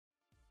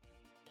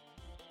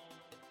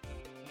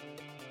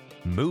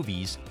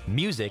movies,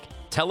 music,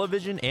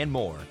 television, and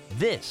more.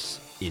 This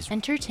is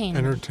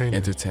Entertainment.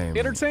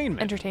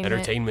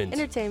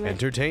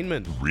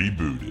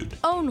 Rebooted.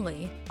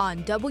 Only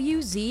on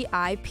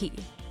WZIP.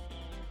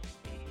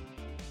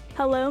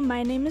 Hello,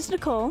 my name is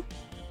Nicole.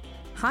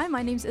 Hi,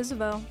 my name's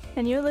Isabelle.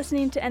 And you're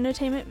listening to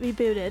Entertainment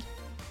Rebooted.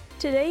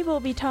 Today we'll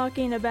be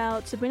talking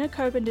about Sabrina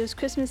Carpenter's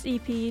Christmas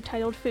EP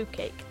titled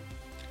Fruitcake.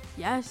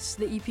 Yes,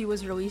 the EP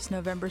was released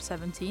November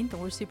 17th,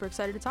 and we're super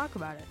excited to talk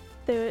about it.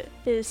 There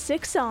is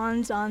 6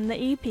 songs on the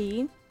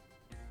EP.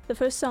 The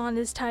first song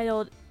is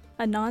titled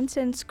A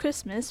Nonsense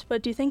Christmas.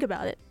 What do you think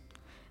about it?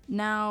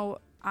 Now,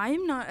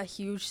 I'm not a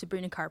huge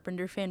Sabrina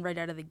Carpenter fan right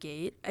out of the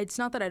gate. It's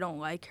not that I don't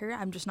like her,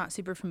 I'm just not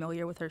super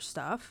familiar with her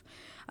stuff.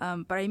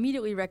 But I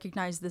immediately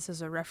recognized this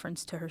as a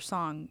reference to her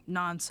song,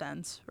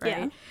 Nonsense,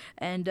 right? Yeah.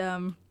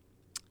 And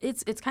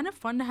it's kind of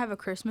fun to have a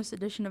Christmas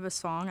edition of a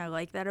song. I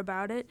like that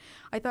about it.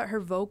 I thought her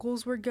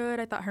vocals were good.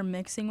 I thought her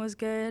mixing was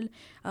good.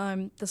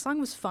 The song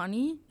was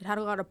funny. It had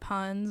a lot of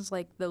puns.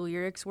 Like, the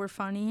lyrics were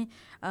funny.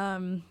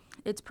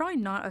 It's probably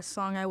not a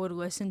song I would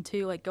listen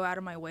to, like, go out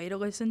of my way to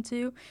listen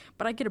to,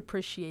 but I could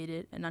appreciate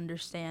it and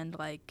understand,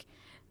 like,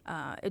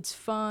 it's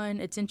fun,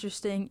 it's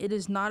interesting. It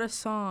is not a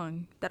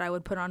song that I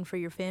would put on for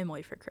your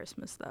family for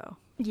Christmas, though.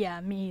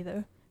 Yeah, me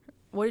either.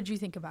 What did you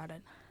think about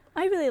it?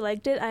 I really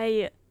liked it.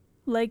 I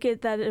like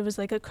it that it was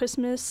like a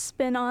Christmas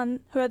spin on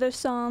her other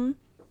song.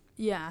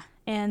 Yeah.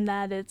 And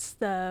that it's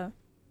a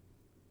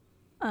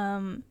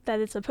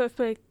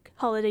perfect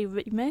holiday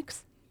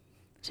remix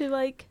to,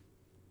 like,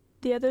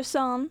 the other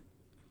song.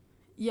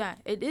 Yeah,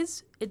 it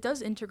is. It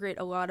does integrate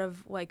a lot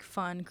of, like,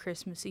 fun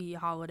Christmassy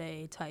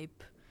holiday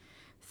type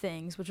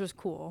things, which was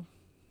cool.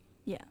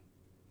 Yeah.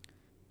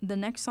 The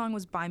next song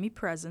was Buy Me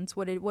Presents.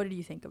 What did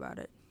you think about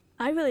it?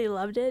 I really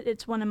loved it.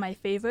 It's one of my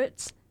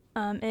favorites.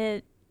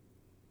 It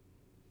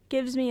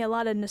gives me a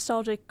lot of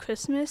nostalgic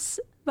Christmas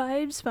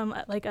vibes from,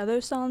 like,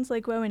 other songs,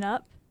 like, growing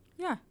up.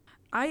 Yeah.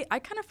 I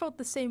kind of felt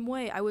the same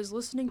way. I was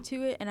listening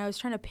to it, and I was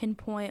trying to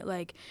pinpoint,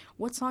 like,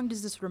 what song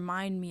does this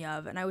remind me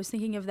of? And I was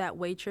thinking of that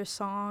Waitress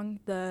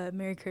song, the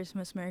Merry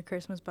Christmas,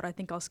 but I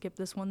think I'll skip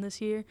this one this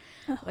year.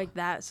 Oh. Like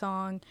that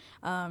song.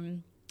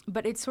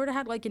 But it sort of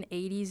had, like, an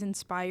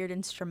 80s-inspired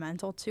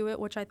instrumental to it,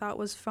 which I thought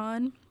was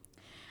fun.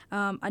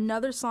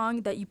 Another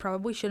song that you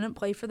probably shouldn't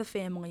play for the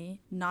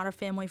family, not a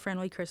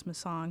family-friendly Christmas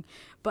song,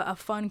 but a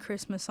fun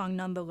Christmas song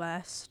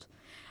nonetheless.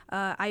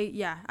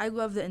 I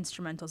love the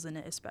instrumentals in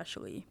it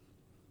especially.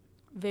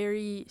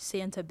 Very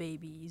Santa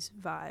Babies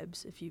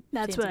vibes, if you.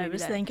 That's what I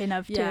was thinking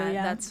of too. Yeah,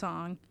 Yeah, that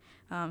song.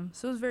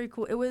 So it was very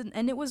cool. It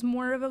was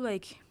more of a,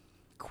 like,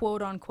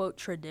 quote unquote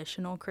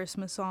traditional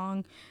Christmas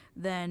song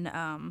than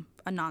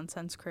a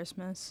nonsense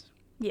Christmas.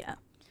 Yeah.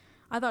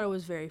 I thought it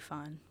was very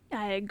fun.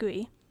 I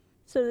agree.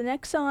 So the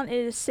next song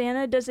is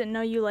Santa Doesn't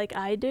Know You Like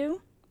I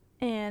Do.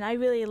 And I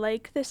really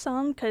like this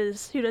song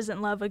because who doesn't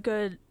love a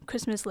good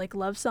Christmas, like,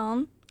 love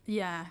song?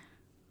 Yeah.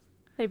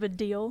 Type of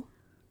deal.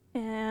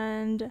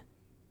 And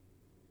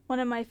one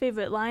of my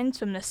favorite lines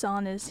from this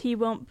song is, "He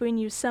won't bring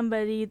you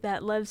somebody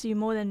that loves you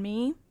more than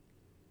me."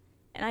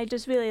 And I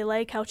just really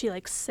like how she,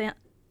 like,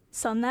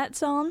 sung that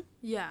song.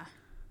 Yeah.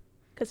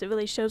 Because it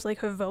really shows, like,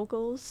 her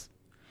vocals.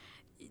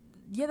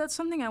 Yeah, that's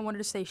something I wanted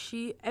to say.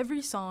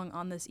 Every song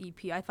on this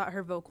EP, I thought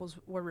her vocals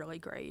were really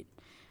great.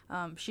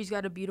 She's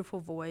got a beautiful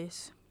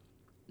voice.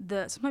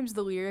 Sometimes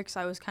the lyrics,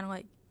 I was kind of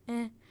like,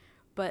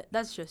 but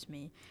that's just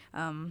me.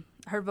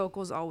 Her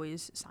vocals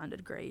always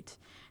sounded great.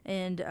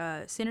 And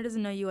Santa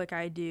Doesn't Know You Like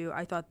I Do,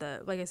 I thought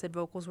that, like I said,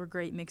 vocals were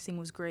great, mixing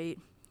was great.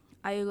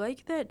 I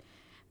like that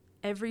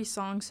every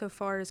song so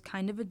far is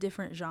kind of a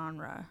different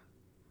genre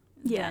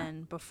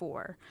than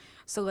before.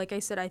 So, like I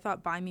said, I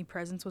thought Buy Me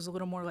Presents was a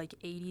little more, like,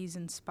 80s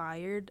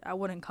inspired. I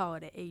wouldn't call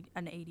it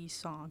an 80s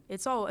song.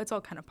 It's all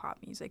kind of pop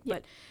music,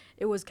 but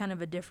it was kind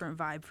of a different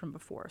vibe from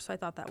before. So I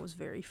thought that was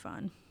very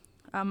fun.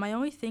 My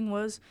only thing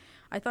was,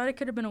 I thought it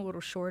could have been a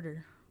little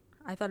shorter.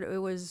 I thought it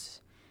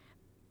was,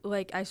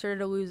 like, I started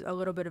to lose a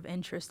little bit of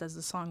interest as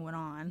the song went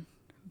on.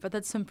 But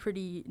that's some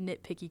pretty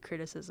nitpicky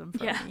criticism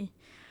from me.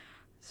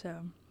 So,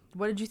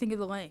 what did you think of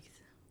the length?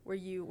 Were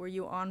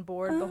you on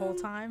board the whole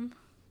time?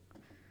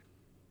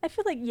 I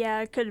feel like,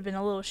 it could have been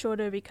a little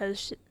shorter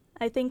because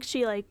I think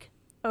she, like,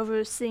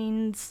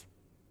 oversings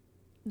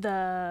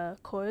the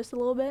chorus a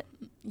little bit.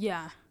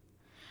 Yeah.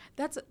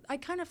 I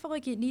kind of felt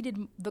like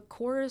the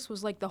chorus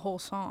was, like, the whole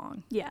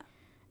song. Yeah.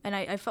 And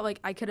I felt like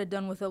I could have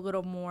done with a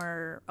little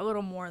more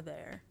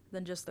there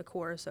than just the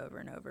chorus over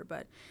and over.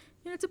 But,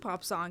 it's a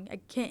pop song. I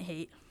can't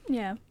hate.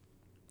 Yeah.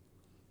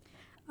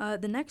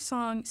 The next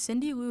song,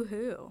 Cindy Lou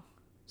Who.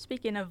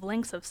 Speaking of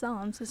lengths of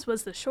songs, this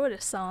was the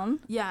shortest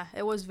song. Yeah,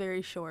 it was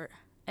very short.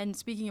 And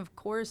speaking of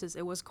choruses,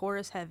 it was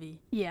chorus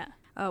heavy. Yeah.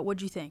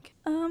 What'd you think?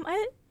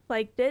 I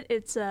liked it.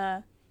 It's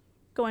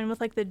going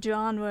with, like, the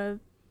genre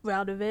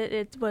route of it.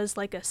 It was,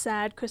 like, a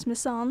sad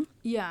Christmas song.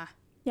 Yeah.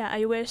 Yeah,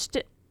 I wished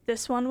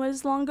this one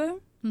was longer.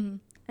 Mm-hmm.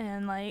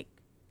 And, like,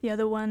 the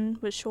other one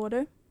was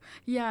shorter.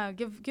 Yeah,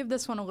 give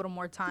this one a little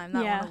more time.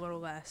 That one a little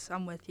less.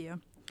 I'm with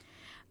you.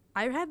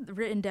 I had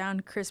written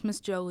down Christmas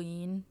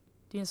Jolene,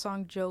 Do you know the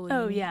song Jolene?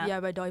 Oh, yeah. Yeah,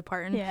 by Dolly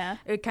Parton. Yeah.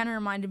 It kind of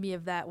reminded me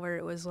of that, where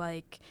it was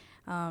like,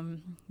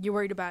 you're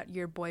worried about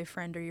your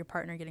boyfriend or your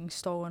partner getting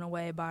stolen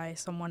away by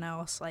someone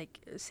else, like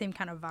same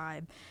kind of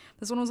vibe.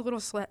 This one was a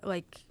little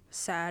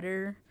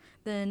sadder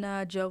than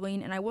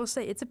Jolene, and I will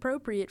say it's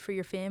appropriate for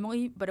your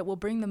family, but it will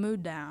bring the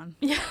mood down.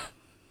 Yeah.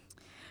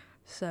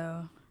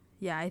 So,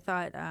 yeah, I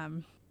thought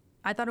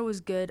it was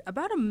good.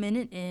 About a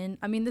minute in,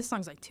 I mean, this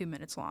song's like 2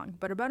 minutes long,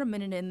 but about a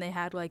minute in, they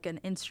had like an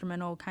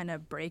instrumental kind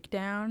of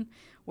breakdown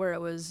where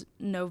it was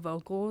no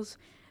vocals.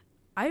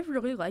 I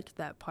really liked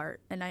that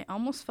part, and I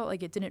almost felt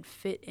like it didn't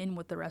fit in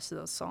with the rest of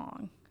the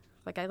song.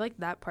 Like, I liked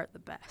that part the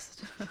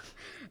best.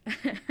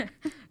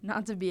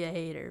 Not to be a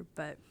hater,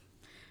 but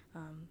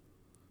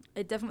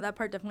that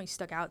part definitely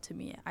stuck out to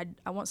me.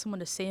 I want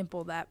someone to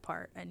sample that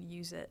part and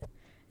use it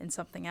in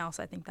something else.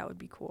 I think that would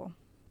be cool.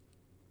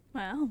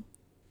 Wow.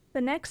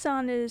 The next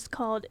song is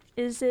called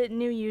Is It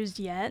New Year's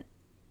Yet?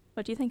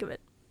 What do you think of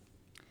it?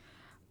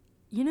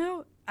 You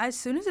know, as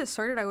soon as it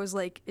started, I was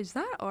like, is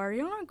that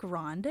Ariana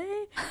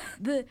Grande?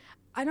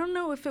 I don't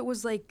know if it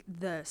was like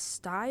the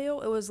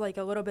style. It was like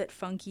a little bit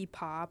funky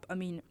pop. I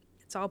mean,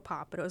 it's all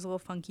pop, but it was a little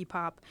funky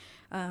pop.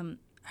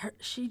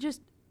 She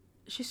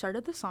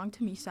started the song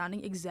to me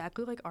sounding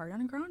exactly like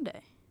Ariana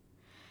Grande.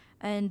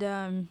 And,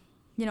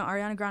 you know,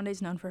 Ariana Grande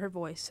is known for her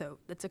voice, so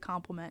that's a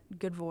compliment.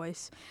 Good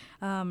voice.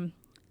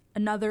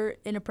 Another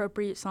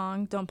inappropriate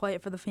song, don't play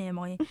it for the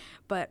family,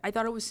 but I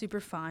thought it was super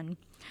fun.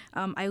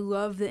 I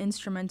love the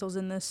instrumentals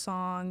in this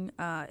song.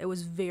 It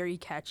was very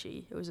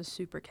catchy. It was a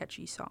super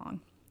catchy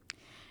song.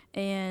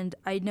 And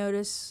I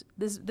noticed,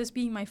 this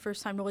being my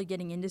first time really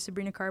getting into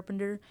Sabrina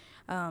Carpenter,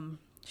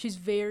 she's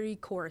very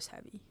chorus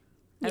heavy.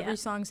 Yeah. Every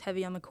song's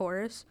heavy on the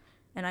chorus,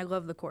 and I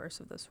love the chorus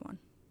of this one.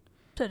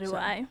 So do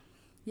I.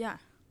 Yeah.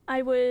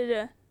 I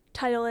would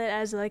title it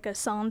as like a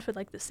song for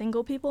like the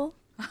single people.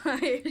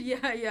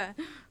 Yeah.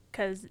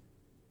 Because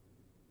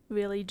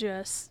really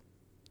just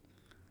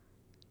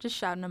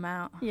shouting them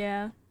out.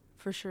 Yeah.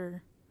 For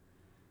sure.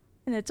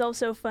 And it's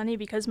also funny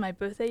because my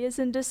birthday is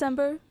in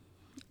December.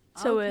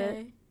 So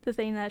okay. The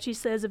thing that she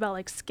says about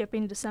like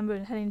skipping December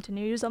and heading to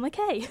New Year's, I'm like,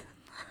 hey.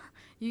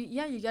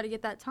 You got to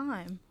get that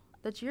time.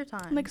 That's your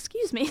time. I'm like,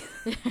 excuse me.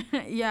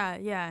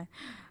 Yeah.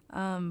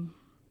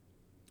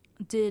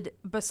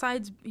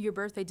 Besides your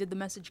birthday, did the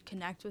message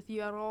connect with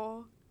you at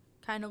all?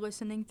 Kind of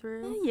listening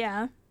through?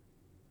 Yeah.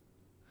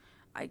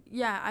 I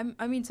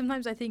mean,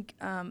 sometimes I think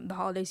the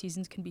holiday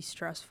seasons can be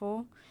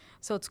stressful,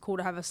 so it's cool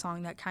to have a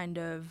song that kind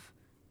of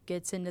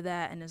gets into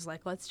that and is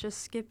like, let's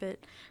just skip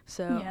it.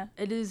 So yeah.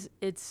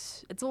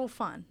 It's a little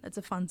fun. It's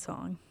a fun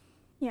song.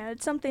 Yeah,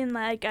 it's something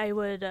like I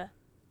would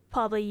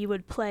you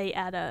would play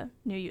at a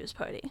New Year's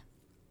party.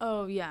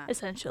 Oh, yeah.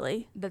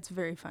 Essentially. That's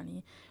very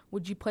funny.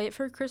 Would you play it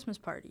for a Christmas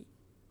party?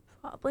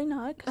 Probably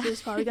not, because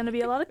there's probably going to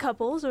be a lot of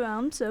couples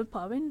around, so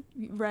probably.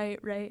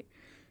 Right.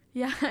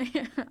 Yeah,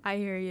 I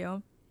hear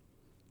you.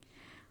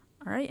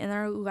 All right, and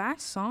our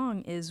last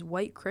song is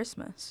White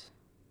Christmas.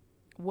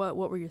 What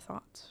were your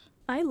thoughts?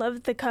 I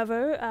loved the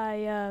cover.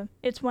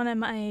 It's one of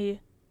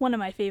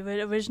my favorite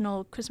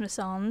original Christmas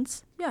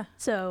songs. Yeah.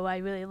 So I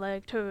really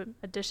liked her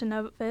edition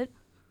of it.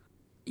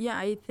 Yeah,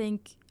 I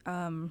think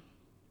I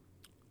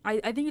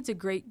think it's a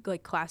great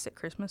like classic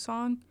Christmas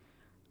song.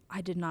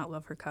 I did not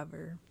love her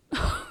cover.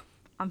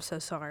 I'm so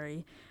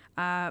sorry,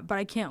 but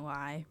I can't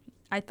lie.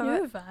 I thought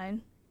you're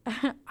fine.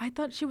 I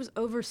thought she was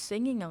over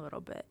singing a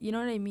little bit. You know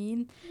what I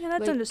mean? Yeah,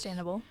 that's like,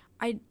 understandable.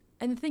 And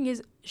the thing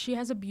is, she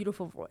has a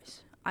beautiful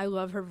voice. I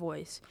love her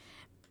voice.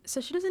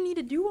 So she doesn't need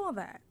to do all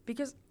that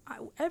because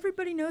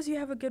everybody knows you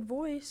have a good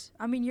voice.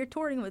 I mean, you're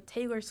touring with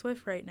Taylor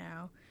Swift right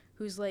now,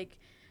 who's like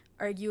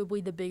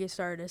arguably the biggest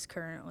artist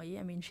currently.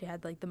 I mean, she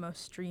had like the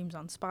most streams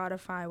on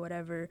Spotify,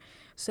 whatever.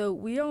 So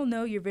we all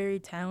know you're very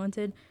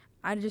talented.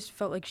 I just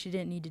felt like she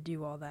didn't need to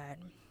do all that.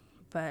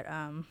 But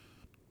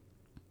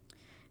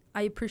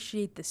I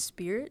appreciate the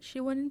spirit she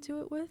went into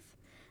it with,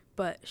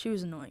 but she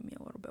was annoying me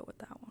a little bit with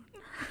that one,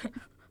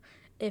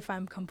 if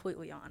I'm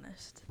completely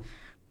honest.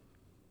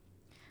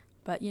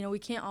 But, you know, we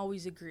can't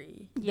always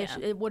agree. Yeah.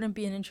 It wouldn't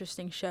be an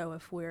interesting show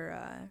if we're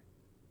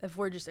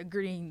just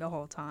agreeing the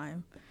whole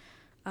time.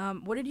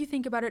 What did you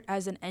think about it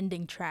as an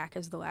ending track,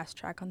 as the last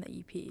track on the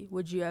EP?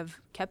 Would you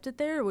have kept it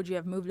there, or would you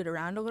have moved it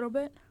around a little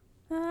bit?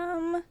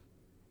 I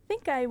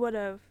think I would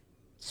have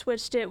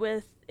switched it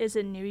with Is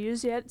It New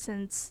Year's Yet,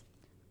 since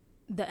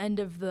the end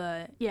of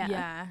the...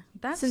 Yeah,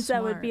 that's since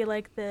smart. that would be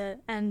like the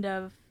end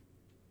of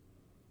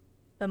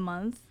the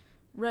month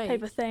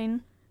type of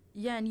thing.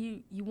 Yeah, and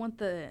you want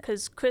the...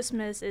 Because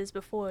Christmas is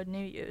before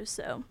New Year's,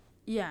 so...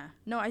 Yeah.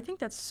 No, I think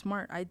that's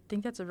smart. I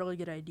think that's a really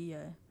good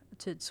idea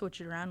to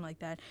switch it around like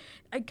that.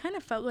 I kind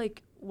of felt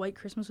like White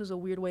Christmas was a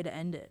weird way to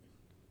end it.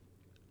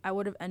 I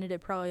would have ended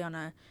it probably on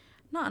a...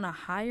 Not on a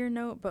higher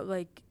note, but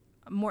like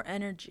more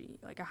energy,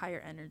 like a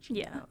higher energy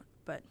note.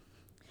 But,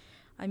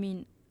 I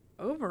mean...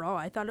 Overall,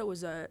 I thought it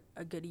was a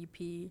good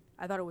EP.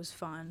 I thought it was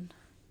fun.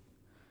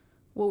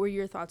 What were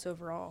your thoughts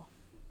overall?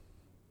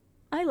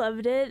 I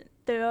loved it.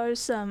 There are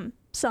some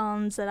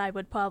songs that I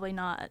would probably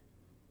not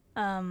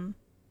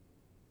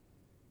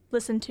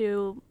listen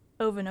to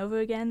over and over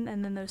again,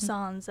 and then there's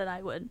songs that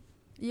I would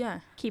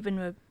keep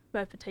in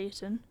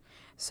repetition.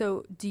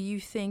 So do you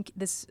think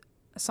this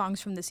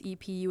songs from this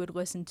EP you would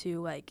listen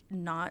to, like,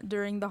 not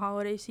during the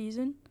holiday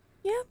season?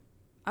 Yeah.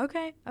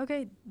 Okay.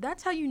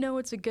 That's how you know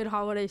it's a good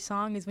holiday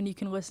song, is when you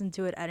can listen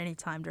to it at any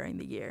time during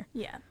the year.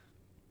 Yeah.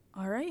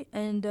 All right.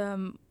 And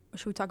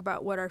should we talk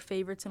about what our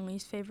favorites and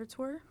least favorites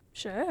were?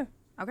 Sure.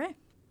 Okay.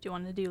 Do you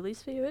want to do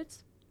least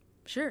favorites?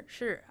 Sure.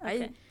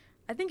 Okay.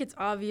 I think it's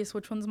obvious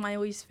which one's my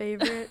least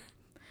favorite,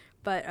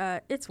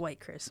 but it's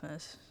White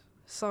Christmas.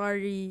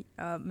 Sorry,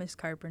 Miss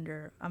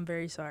Carpenter. I'm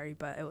very sorry,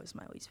 but it was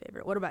my least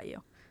favorite. What about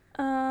you?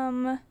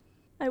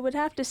 I would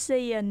have to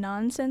say a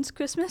Nonsense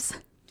Christmas.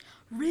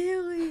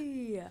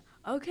 Really?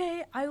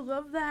 Okay, I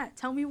love that.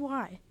 Tell me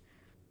why.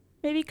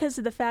 Maybe because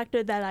of the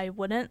factor that I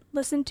wouldn't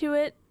listen to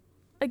it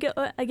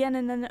again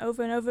and then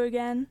over and over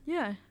again.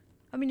 Yeah.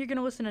 I mean, you're going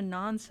to listen to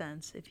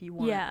Nonsense if you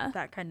want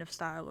that kind of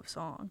style of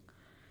song.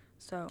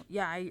 So,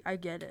 yeah, I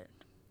get it.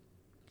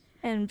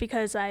 And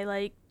because I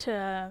like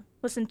to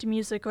listen to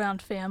music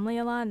around family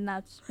a lot, and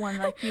that's one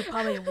like you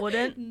probably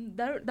wouldn't.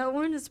 That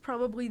one is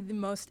probably the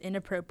most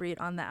inappropriate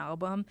on the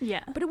album.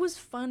 Yeah. But it was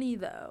funny,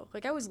 though.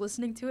 Like, I was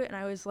listening to it, and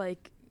I was,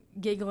 like,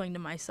 giggling to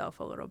myself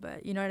a little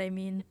bit. You know what I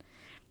mean?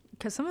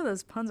 Because some of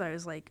those puns, I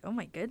was like, oh,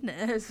 my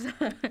goodness.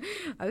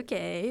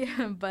 Okay.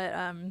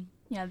 But,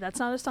 yeah, that's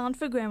not a song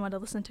for Grandma to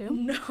listen to.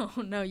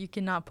 No, you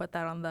cannot put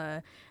that on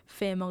the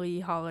family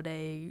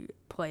holiday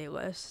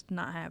playlist.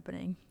 Not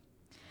happening.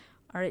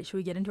 All right, should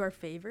we get into our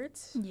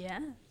favorites?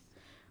 Yeah.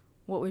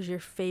 What was your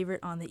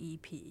favorite on the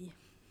EP?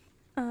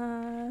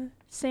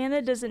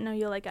 Santa Doesn't Know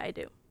You Like I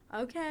Do.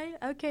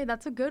 Okay,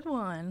 that's a good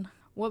one.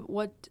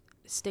 What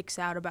sticks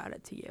out about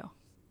it to you?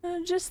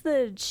 Just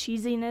the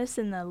cheesiness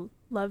and the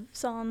love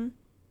song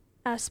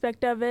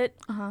aspect of it.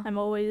 Uh-huh. I'm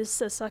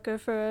always a sucker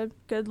for a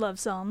good love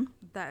song.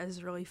 That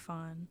is really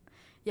fun.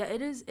 Yeah,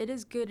 it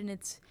is good, and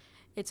it's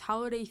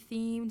holiday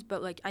themed,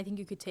 but like I think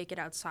you could take it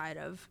outside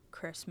of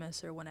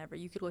Christmas or whenever.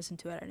 You could listen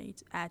to it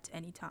at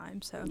any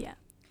time. So yeah.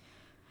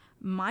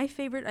 My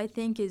favorite, I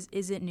think, is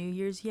It New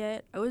Year's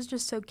Yet? It was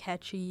just so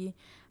catchy.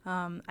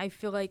 I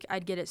feel like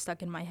I'd get it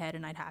stuck in my head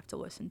and I'd have to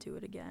listen to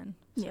it again.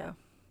 So. Yeah.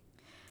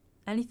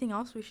 Anything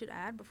else we should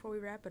add before we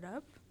wrap it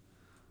up?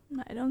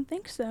 I don't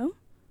think so.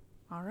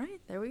 All right,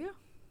 there we go.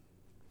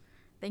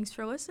 Thanks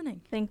for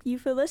listening. Thank you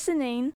for listening.